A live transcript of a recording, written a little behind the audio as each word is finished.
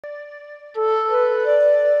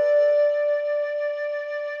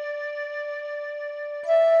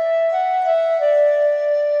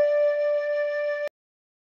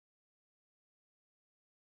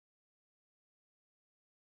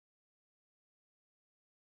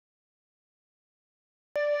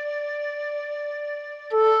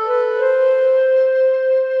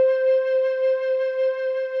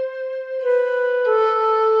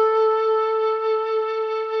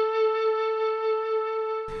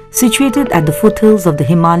Situated at the foothills of the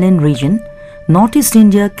Himalayan region, Northeast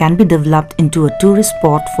India can be developed into a tourist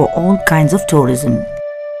spot for all kinds of tourism.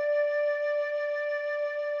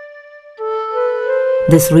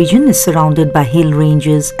 This region is surrounded by hill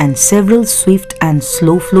ranges and several swift and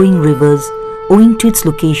slow-flowing rivers owing to its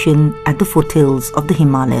location at the foothills of the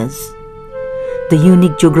Himalayas. The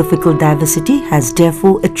unique geographical diversity has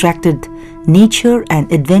therefore attracted nature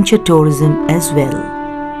and adventure tourism as well.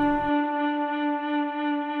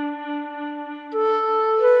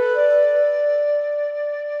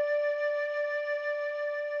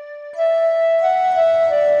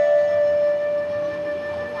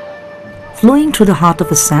 Flowing through the heart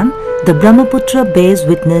of Assam, the Brahmaputra bears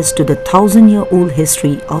witness to the 1,000-year-old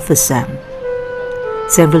history of Assam.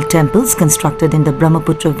 Several temples constructed in the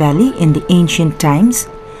Brahmaputra Valley in the ancient times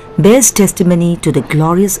bears testimony to the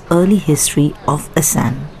glorious early history of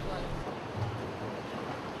Assam.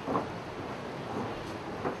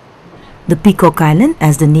 The Peacock Island,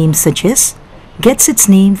 as the name suggests, gets its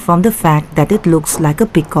name from the fact that it looks like a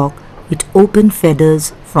peacock with open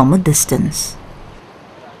feathers from a distance.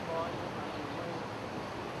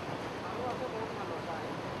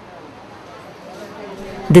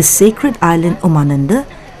 This sacred island Umananda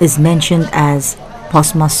is mentioned as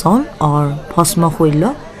Bhasmasol or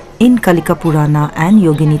Bhasmahoila in Kalika Purana and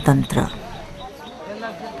Yogini Tantra.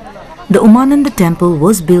 The Umananda temple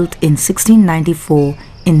was built in 1694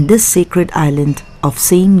 in this sacred island of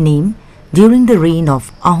same name during the reign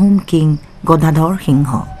of Ahom king Godadhar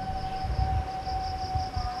Singha.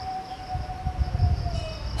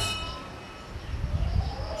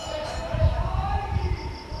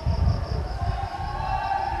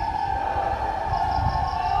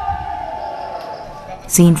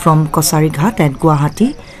 Seen from Kosarighat at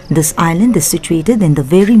Guwahati, this island is situated in the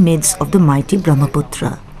very midst of the mighty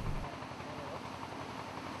Brahmaputra.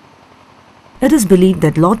 It is believed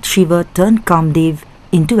that Lord Shiva turned Kamdev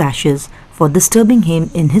into ashes for disturbing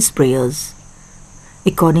him in his prayers.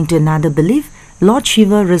 According to another belief, Lord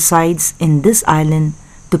Shiva resides in this island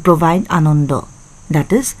to provide Ananda,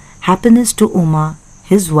 that is, happiness to Uma,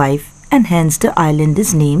 his wife, and hence the island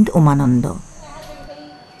is named Umananda.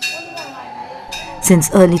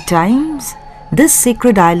 Since early times, this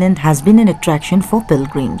sacred island has been an attraction for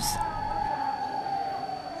pilgrims.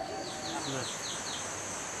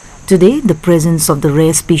 Today, the presence of the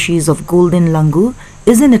rare species of golden langur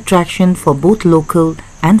is an attraction for both local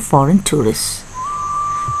and foreign tourists.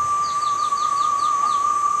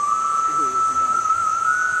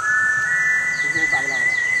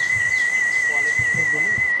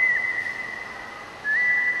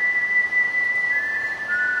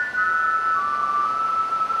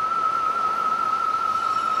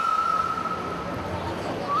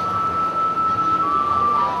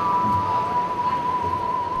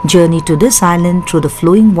 Journey to this island through the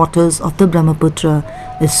flowing waters of the Brahmaputra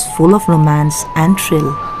is full of romance and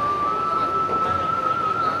thrill.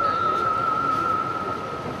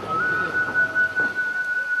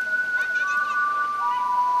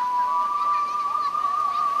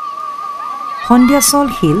 Hondiasol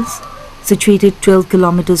Hills, situated 12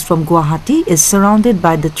 kilometers from Guwahati, is surrounded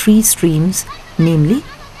by the three streams, namely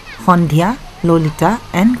Hondia, Lolita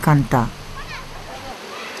and Kanta.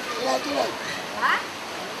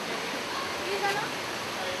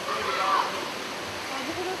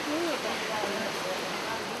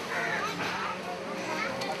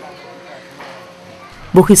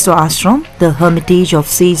 Bohisto Ashram, the hermitage of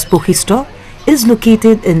sage Bohisto, is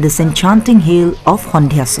located in this enchanting hill of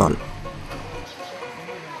Hondiasol.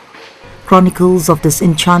 Chronicles of this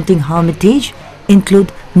enchanting hermitage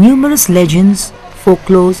include numerous legends,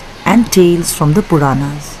 folklores and tales from the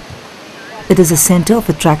Puranas. It is a center of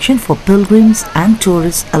attraction for pilgrims and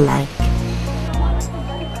tourists alike.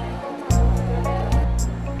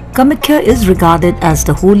 Kamakhya is regarded as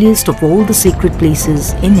the holiest of all the sacred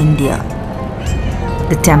places in India.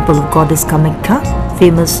 The temple of goddess Kamakhya,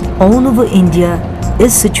 famous all over India,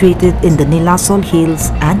 is situated in the Nilasol Hills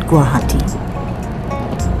at Guwahati.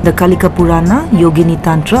 The Kalika Purana, Yogini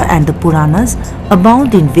Tantra and the Puranas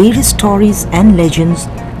abound in various stories and legends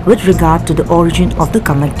with regard to the origin of the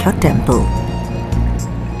Kamakhya temple.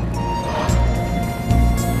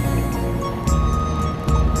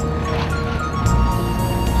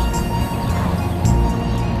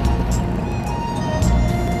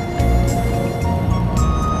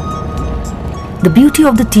 The beauty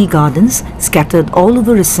of the tea gardens scattered all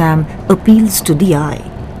over Assam appeals to the eye.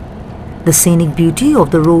 The scenic beauty of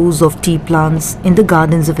the rows of tea plants in the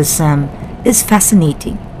gardens of Assam is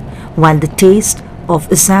fascinating, while the taste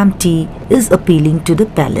of Assam tea is appealing to the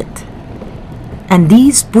palate. And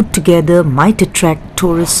these put together might attract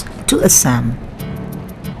tourists to Assam.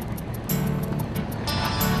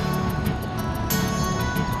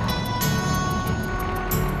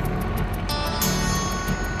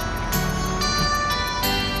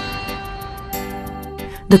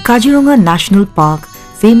 The Kaziranga National Park,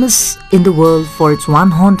 famous in the world for its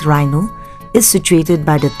one-horned rhino, is situated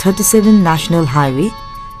by the 37 National Highway,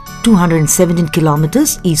 217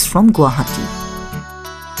 kilometers east from Guwahati.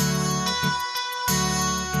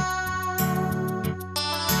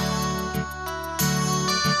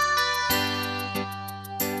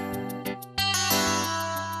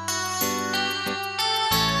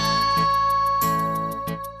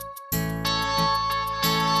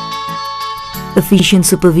 Efficient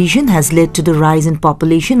supervision has led to the rise in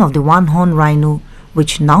population of the one-horned rhino,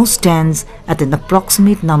 which now stands at an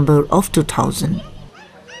approximate number of 2,000.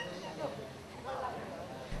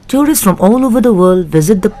 Tourists from all over the world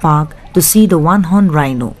visit the park to see the one-horned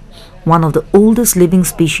rhino, one of the oldest living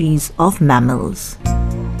species of mammals.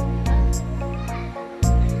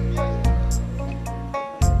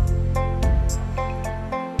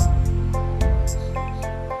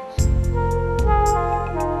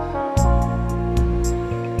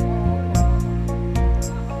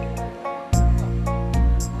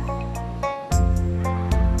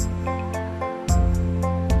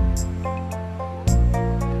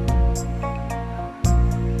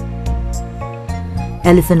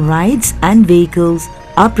 Elephant rides and vehicles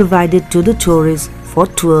are provided to the tourists for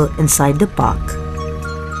tour inside the park.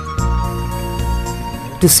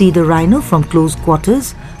 To see the rhino from close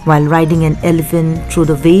quarters while riding an elephant through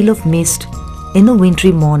the veil of mist in a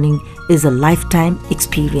wintry morning is a lifetime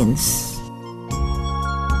experience.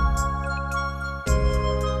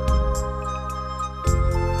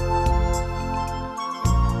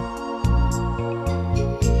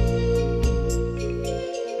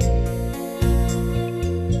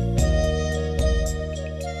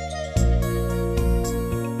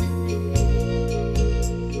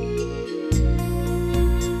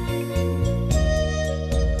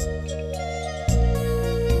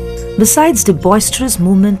 Besides the boisterous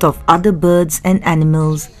movement of other birds and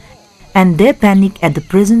animals, and their panic at the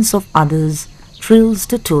presence of others thrills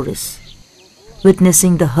the tourists.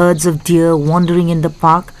 Witnessing the herds of deer wandering in the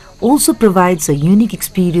park also provides a unique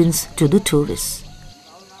experience to the tourists.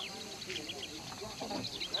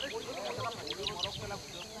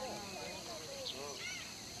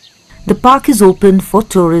 The park is open for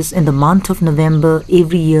tourists in the month of November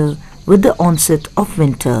every year with the onset of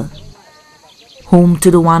winter. Home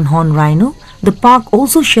to the one-horned rhino, the park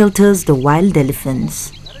also shelters the wild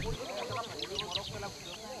elephants.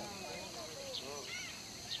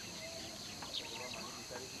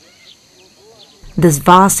 This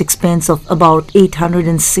vast expanse of about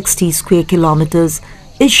 860 square kilometers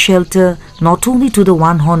is shelter not only to the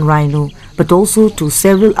one-horned rhino but also to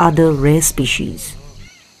several other rare species.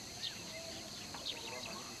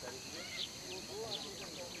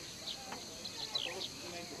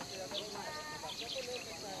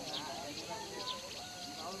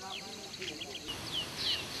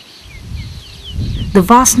 The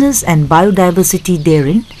vastness and biodiversity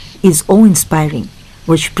therein is awe-inspiring,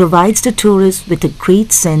 which provides the tourist with a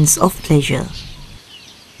great sense of pleasure.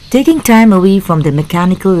 Taking time away from the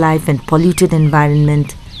mechanical life and polluted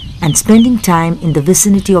environment and spending time in the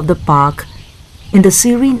vicinity of the park, in the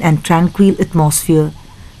serene and tranquil atmosphere,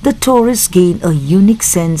 the tourists gain a unique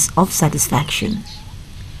sense of satisfaction.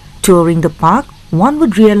 Touring the park, one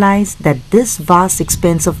would realize that this vast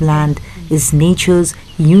expanse of land is nature's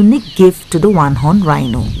unique gift to the one-horned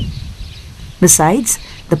rhino. Besides,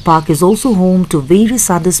 the park is also home to various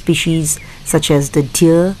other species such as the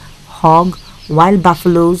deer, hog, wild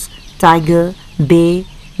buffaloes, tiger, bear,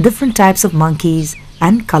 different types of monkeys,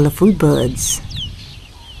 and colorful birds.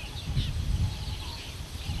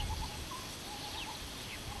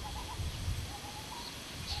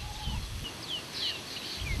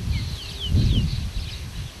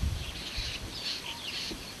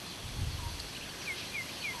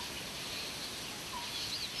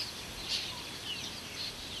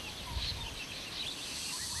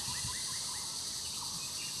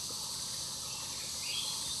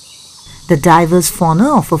 The diverse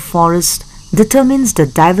fauna of a forest determines the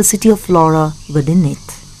diversity of flora within it.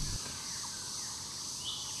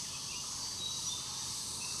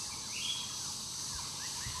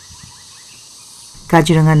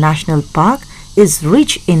 Kaziranga National Park is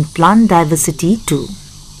rich in plant diversity too.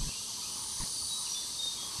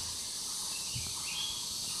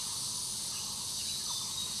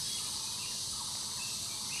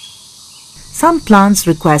 Some plants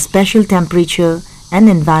require special temperature and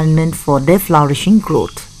environment for their flourishing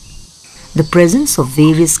growth. The presence of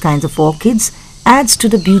various kinds of orchids adds to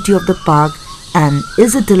the beauty of the park and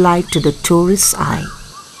is a delight to the tourist's eye.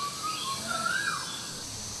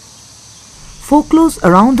 Folklores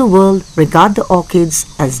around the world regard the orchids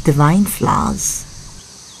as divine flowers.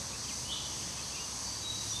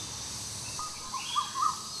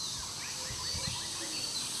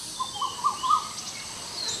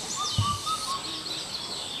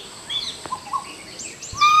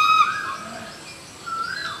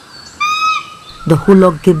 The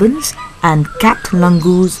hulok gibbons and cat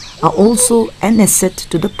langurs are also an asset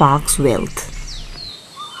to the park's wealth.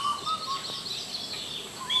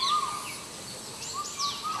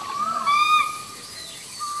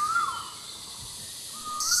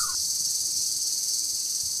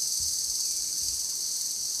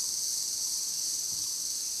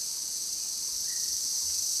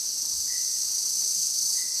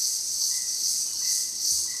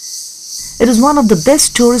 It is one of the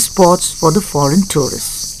best tourist spots for the foreign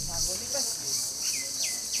tourists.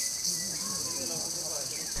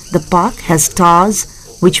 The park has towers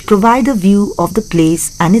which provide a view of the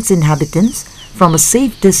place and its inhabitants from a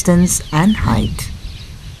safe distance and height.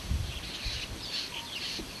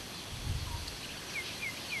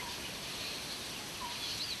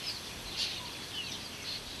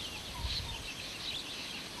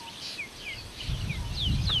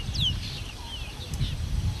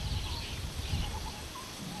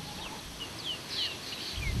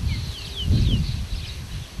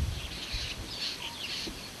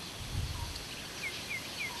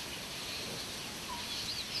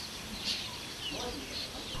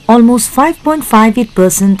 Almost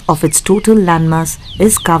 5.58% of its total landmass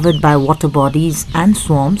is covered by water bodies and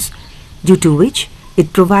swamps, due to which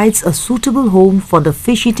it provides a suitable home for the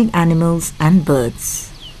fish-eating animals and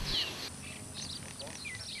birds.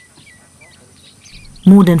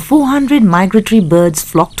 More than 400 migratory birds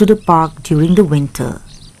flock to the park during the winter.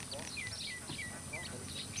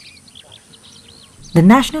 The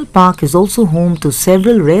national park is also home to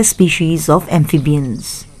several rare species of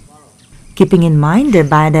amphibians. Keeping in mind the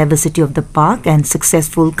biodiversity of the park and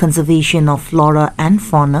successful conservation of flora and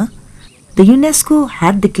fauna, the UNESCO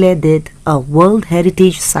had declared it a World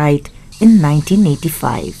Heritage Site in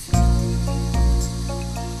 1985.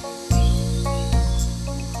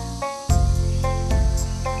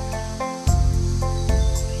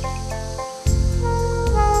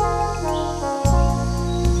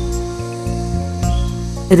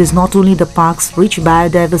 It is not only the park's rich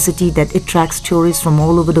biodiversity that attracts tourists from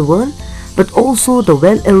all over the world, but also the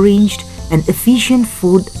well-arranged and efficient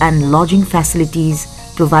food and lodging facilities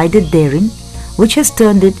provided therein, which has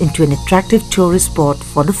turned it into an attractive tourist spot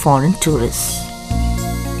for the foreign tourists.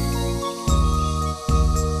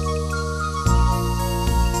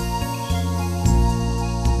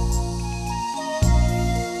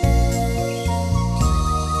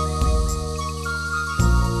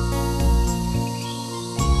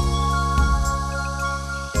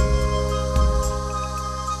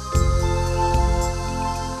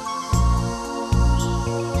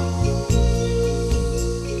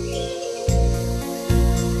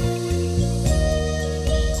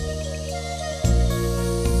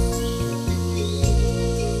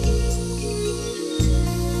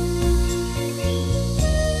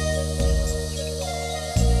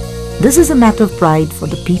 This is a matter of pride for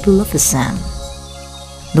the people of Assam.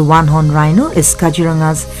 The one-horned rhino is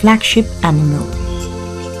Kaziranga's flagship animal.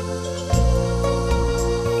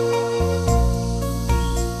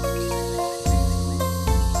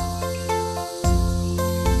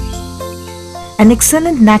 An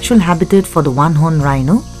excellent natural habitat for the one-horned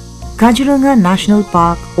rhino, Kaziranga National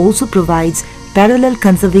Park also provides parallel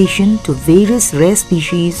conservation to various rare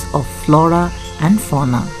species of flora and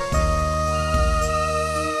fauna.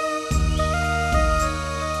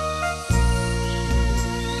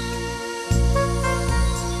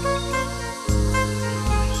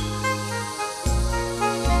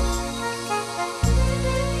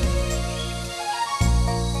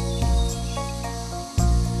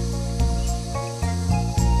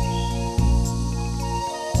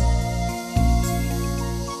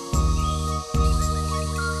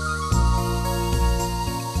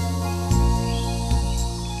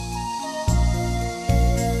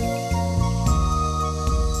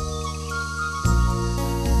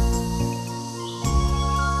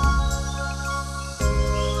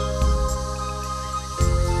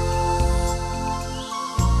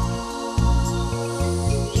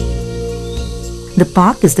 The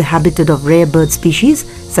park is the habitat of rare bird species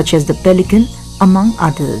such as the pelican, among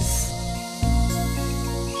others.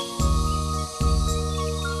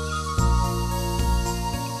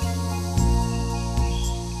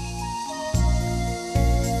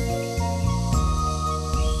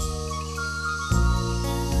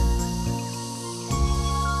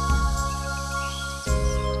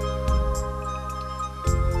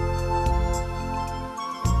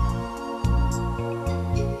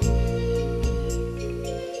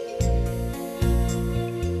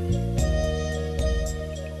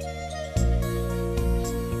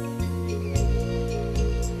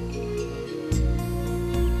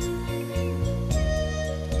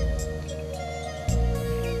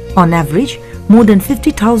 On average, More than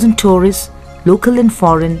 50,000 tourists, local and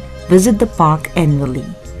foreign, visit the park annually.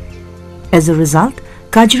 As a result,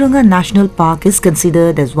 Kaziranga National Park is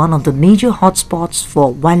considered as one of the major hotspots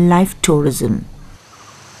for wildlife tourism.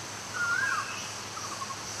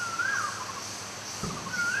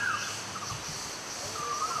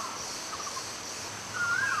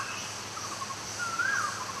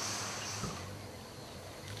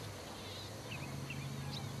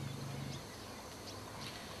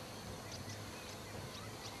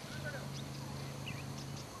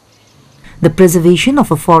 The preservation of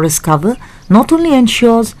a forest cover not only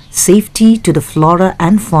ensures safety to the flora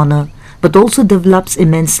and fauna, but also develops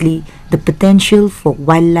immensely the potential for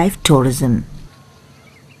wildlife tourism.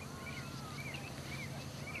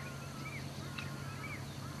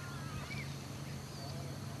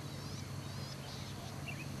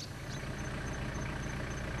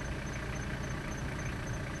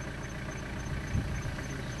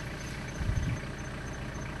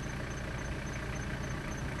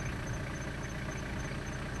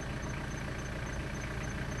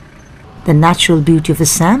 The natural beauty of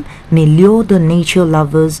Assam may lure the nature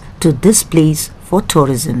lovers to this place for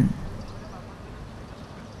tourism.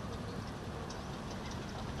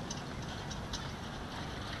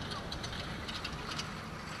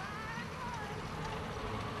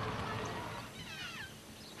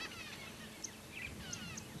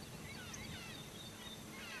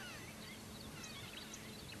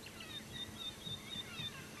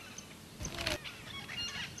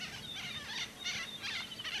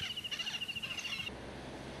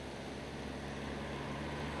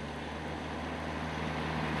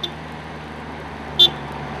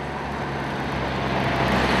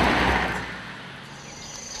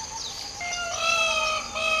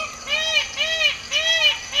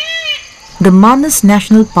 The Manas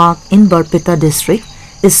National Park in Barpeta district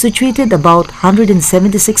is situated about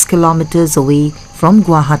 176 kilometers away from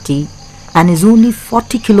Guwahati and is only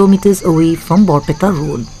 40 kilometers away from Barpeta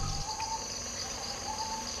Road.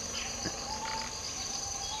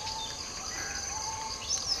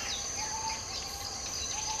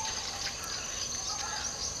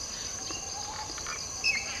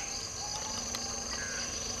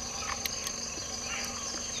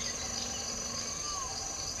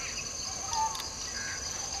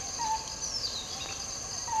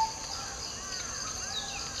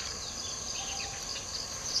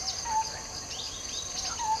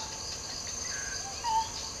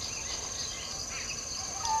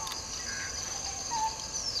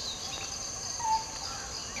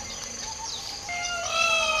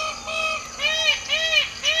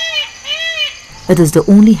 It is the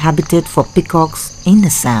only habitat for peacocks in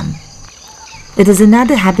Assam. It is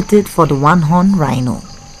another habitat for the one-horned rhino.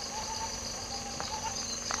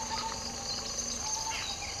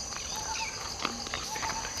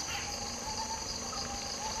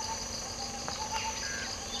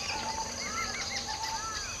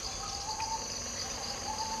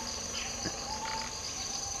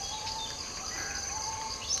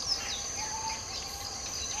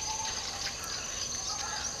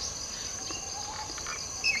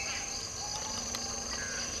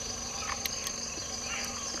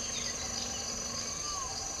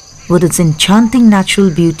 With its enchanting natural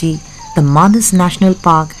beauty, the Manas National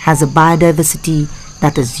Park has a biodiversity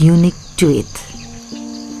that is unique to it.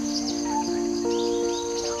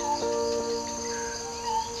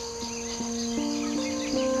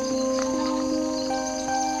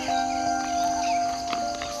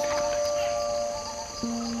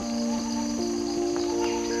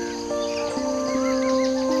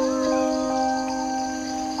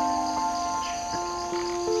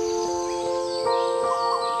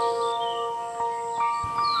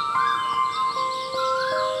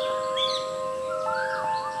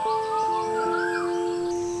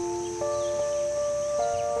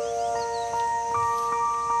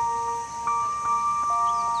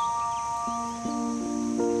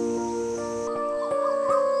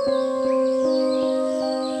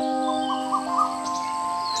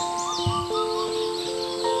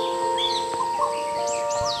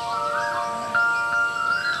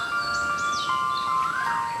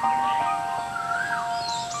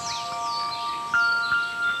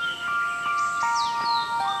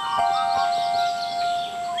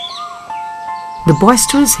 The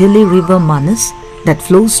boisterous hilly river Manas that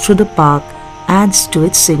flows through the park adds to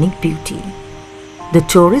its scenic beauty. The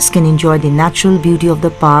tourists can enjoy the natural beauty of the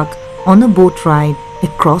park on a boat ride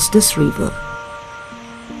across this river.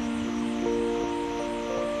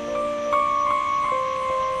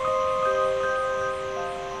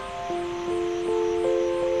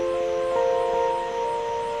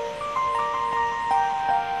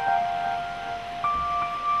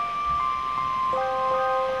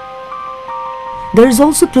 There is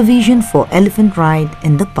also provision for elephant ride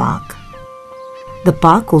in the park. The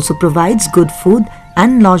park also provides good food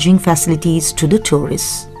and lodging facilities to the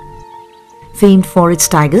tourists. Famed for its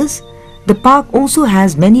tigers, the park also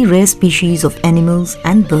has many rare species of animals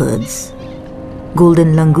and birds.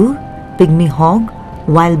 Golden langur, pygmy hog,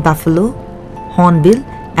 wild buffalo, hornbill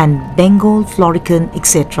and Bengal florican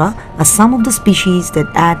etc. are some of the species that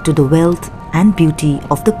add to the wealth and beauty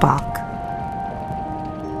of the park.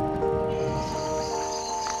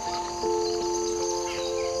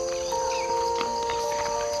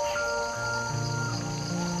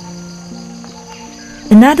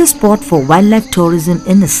 Another spot for wildlife tourism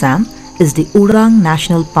in Assam is the Orang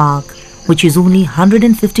National Park, which is only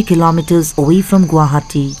 150 kilometers away from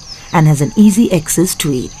Guwahati and has an easy access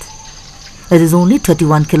to it. It is only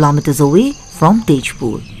 31 kilometers away from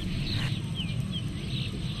Tejpur.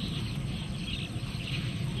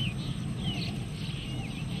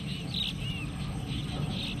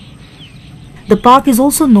 The park is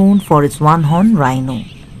also known for its one-horned rhino.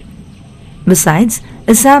 Besides,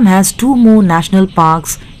 Assam has 2 more national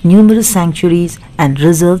parks, numerous sanctuaries and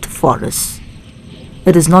reserved forests.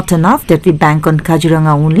 It is not enough that we bank on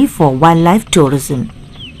Kaziranga only for wildlife tourism.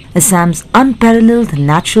 Assam's unparalleled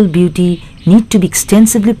natural beauty need to be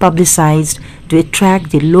extensively publicized to attract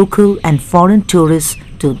the local and foreign tourists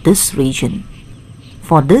to this region.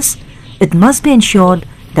 For this, it must be ensured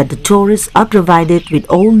that the tourists are provided with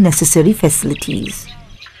all necessary facilities.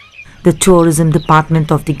 The Tourism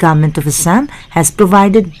Department of the Government of Assam has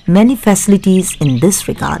provided many facilities in this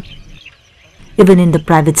regard. Even in the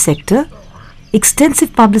private sector,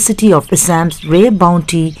 extensive publicity of Assam's rare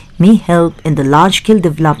bounty may help in the large-scale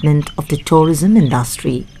development of the tourism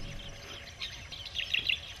industry.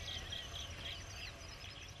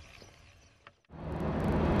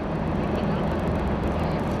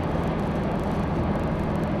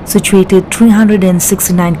 Situated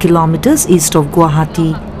 369 kilometers east of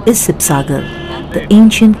Guwahati is Sibsagar, the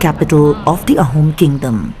ancient capital of the Ahom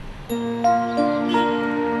Kingdom.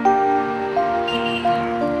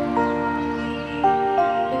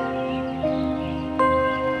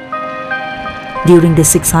 During the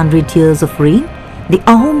 600 years of reign, the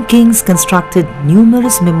Ahom kings constructed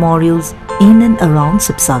numerous memorials in and around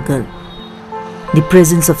Sibsagar. The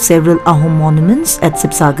presence of several Ahom monuments at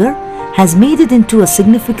Sibsagar has made it into a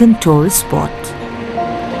significant tourist spot.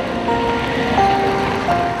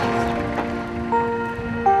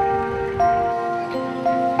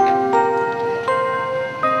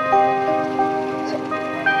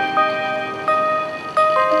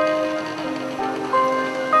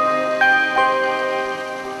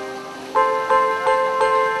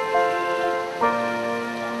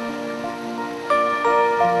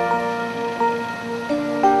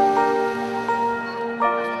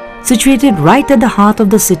 Situated right at the heart of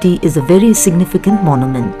the city is a very significant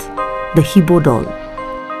monument, the Hibodol.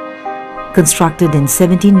 Constructed in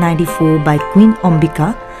 1794 by Queen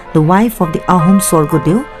Ambika, the wife of the Ahom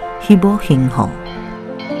Sorgodev, Hibo Hingho.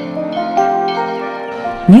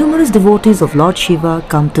 Numerous devotees of Lord Shiva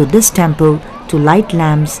come to this temple to light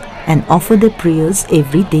lamps and offer their prayers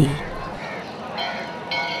every day.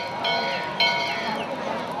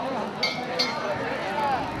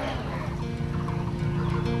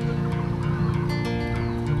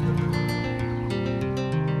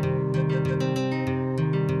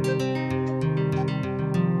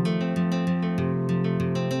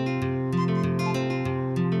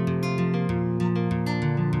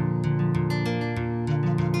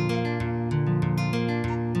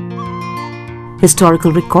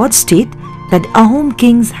 Historical records state that Ahom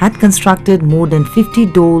kings had constructed more than 50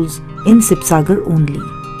 dols in Sibsagar only.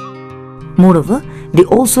 Moreover, they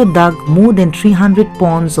also dug more than 300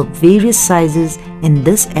 ponds of various sizes in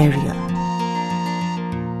this area.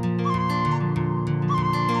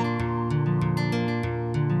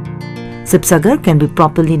 Sibsagar can be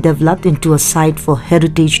properly developed into a site for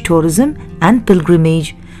heritage tourism and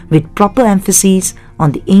pilgrimage with proper emphasis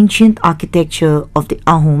on the ancient architecture of the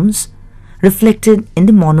Ahoms, reflected in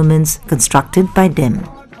the monuments constructed by them.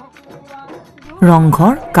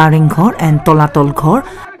 Ronghor, Karinghor and Tolatol Ghor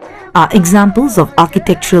are examples of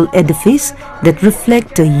architectural edifice that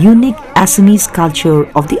reflect a unique Assamese culture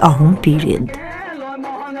of the Ahom period.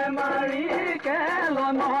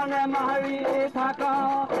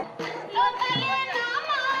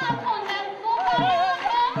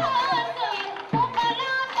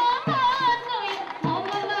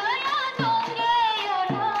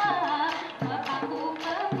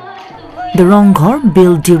 The Ronghor,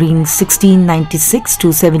 built during 1696 to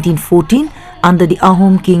 1714 under the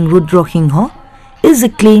Ahom king Rudrohingho, is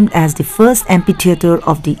acclaimed as the first amphitheatre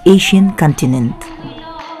of the Asian continent.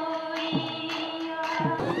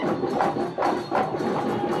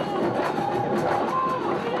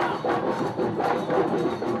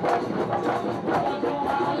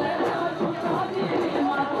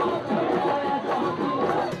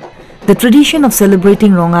 The tradition of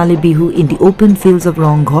celebrating Rongali Bihu in the open fields of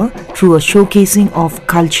Ronghor through a showcasing of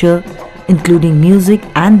culture, including music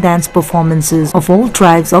and dance performances of all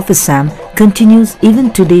tribes of Assam, continues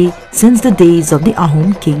even today since the days of the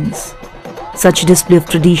Ahom kings. Such display of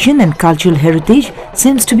tradition and cultural heritage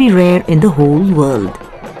seems to be rare in the whole world.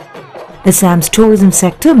 Assam's tourism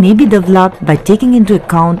sector may be developed by taking into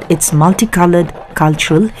account its multicolored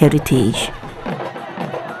cultural heritage.